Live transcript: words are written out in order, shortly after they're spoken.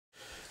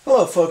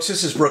Hello folks,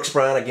 this is Brooks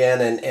Brown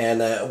again, and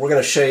we're going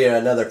to show you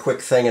another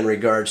quick thing in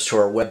regards to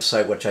our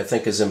website, which I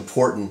think is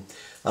important.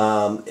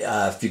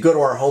 If you go to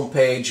our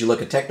homepage, you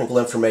look at technical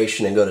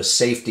information and go to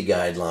safety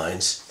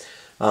guidelines.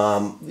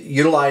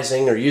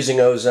 Utilizing or using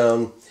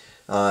ozone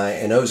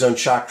and ozone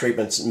shock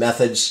treatment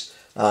methods,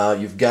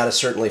 you've got to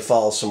certainly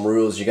follow some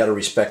rules. You've got to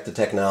respect the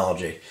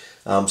technology.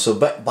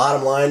 But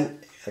bottom line,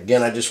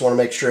 again, I just want to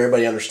make sure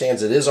everybody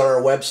understands it is on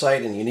our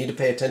website and you need to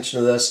pay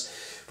attention to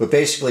this. But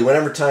basically,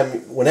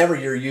 whenever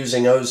you're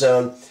using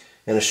ozone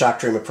in a shock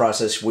treatment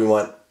process, we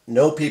want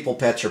no people,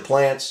 pets, or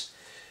plants.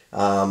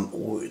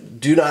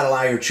 Do not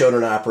allow your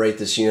children to operate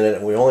this unit,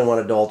 and we only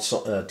want adults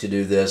to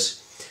do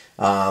this.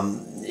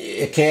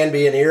 It can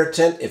be an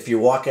irritant if you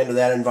walk into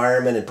that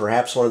environment and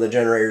perhaps one of the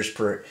generators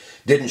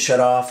didn't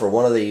shut off or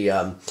one of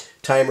the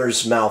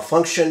timers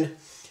malfunctioned.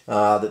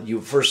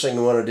 First thing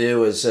you want to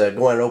do is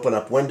go and open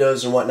up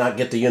windows and whatnot,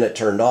 get the unit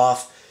turned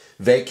off,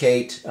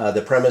 vacate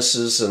the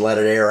premises, and let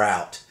it air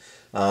out.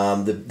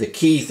 The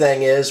key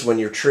thing is when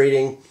you're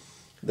treating,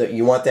 that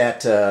you want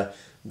that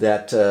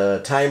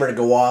timer to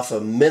go off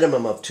a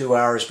minimum of 2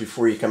 hours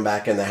before you come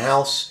back in the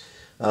house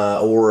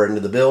or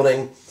into the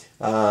building.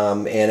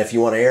 And if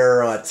you want to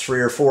air at 3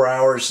 or 4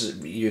 hours,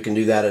 you can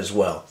do that as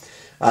well.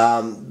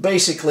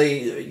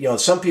 Basically,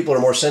 some people are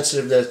more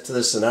sensitive to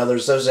this than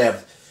others. Those that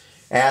have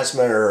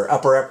asthma or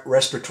upper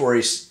respiratory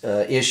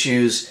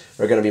issues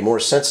are going to be more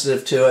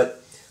sensitive to it.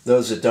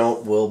 Those that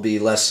don't will be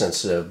less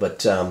sensitive.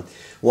 But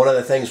one of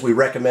the things we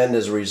recommend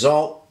as a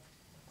result,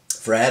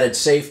 for added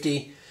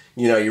safety,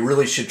 you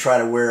really should try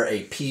to wear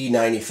a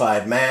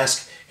P95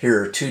 mask.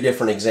 Here are two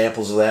different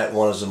examples of that.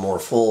 One is a more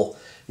full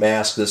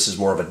mask. This is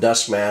more of a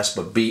dust mask,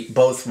 but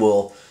both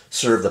will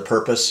serve the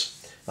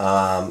purpose.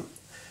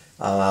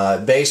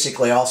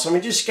 Basically, also,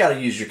 you just got to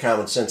use your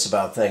common sense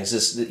about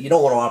things. You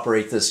don't want to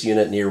operate this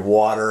unit near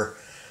water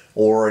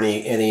or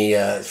any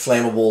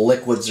flammable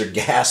liquids or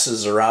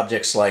gases or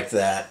objects like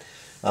that.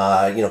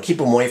 Keep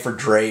them away from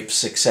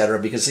drapes, etc.,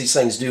 because these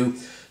things do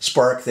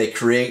spark. They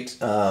create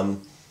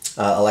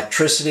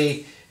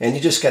electricity, and you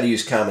just got to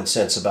use common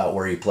sense about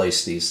where you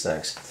place these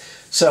things.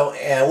 So,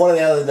 one of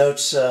the other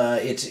notes,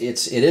 it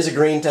is a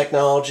green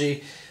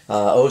technology.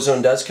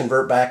 Ozone does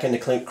convert back into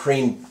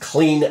clean,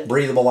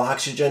 breathable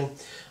oxygen.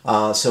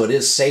 So it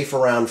is safe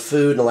around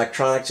food and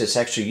electronics. It's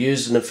actually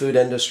used in the food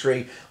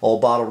industry. All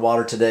bottled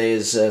water today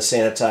is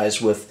sanitized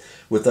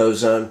with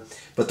ozone.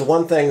 But the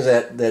one thing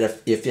that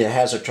if it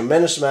has a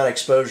tremendous amount of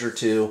exposure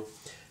to,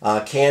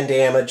 can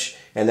damage,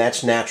 and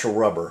that's natural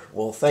rubber.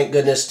 Well, thank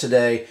goodness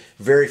today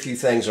very few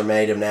things are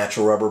made of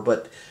natural rubber.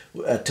 But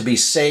to be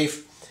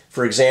safe,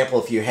 for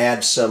example, if you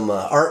had some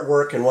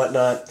artwork and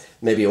whatnot,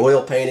 maybe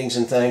oil paintings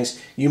and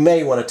things, you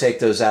may want to take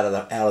those out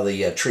of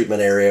the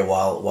treatment area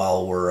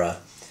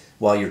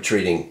while you're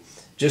treating,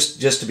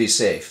 just to be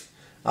safe.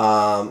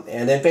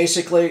 And then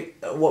basically,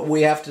 what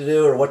we have to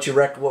do, or what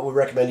we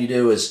recommend you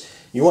do, is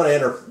you want to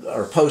enter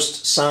or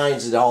post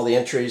signs at all the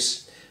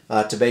entries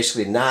to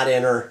basically not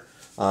enter.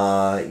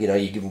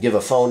 You can give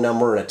a phone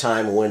number and a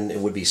time when it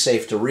would be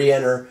safe to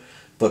re-enter.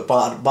 But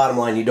bottom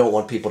line, you don't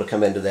want people to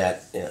come into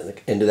that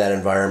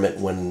environment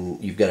when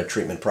you've got a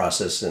treatment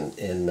process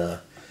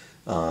going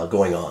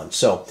on.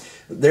 So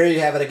there you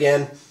have it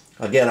again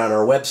on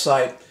our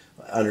website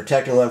under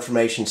technical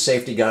information,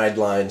 safety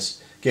guidelines,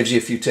 gives you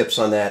a few tips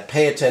on that.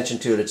 Pay attention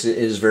to it. It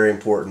is very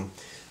important.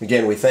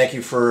 Again, we thank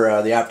you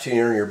for the opportunity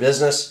to earn your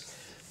business.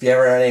 If you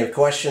ever have any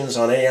questions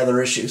on any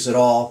other issues at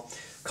all,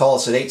 call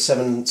us at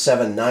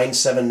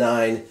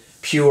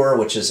 877-979-PURE,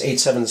 which is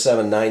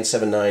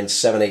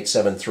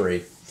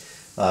 877-979-7873.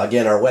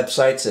 Again, our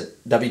website's at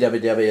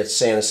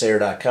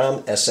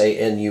www.SanusAer.com,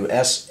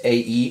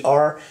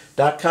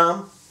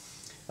 SanusAer.com.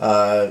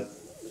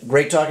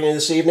 Great talking to you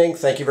this evening.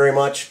 Thank you very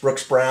much.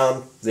 Brooks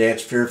Brown, the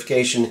Advanced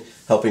Purification,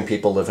 helping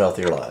people live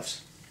healthier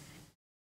lives.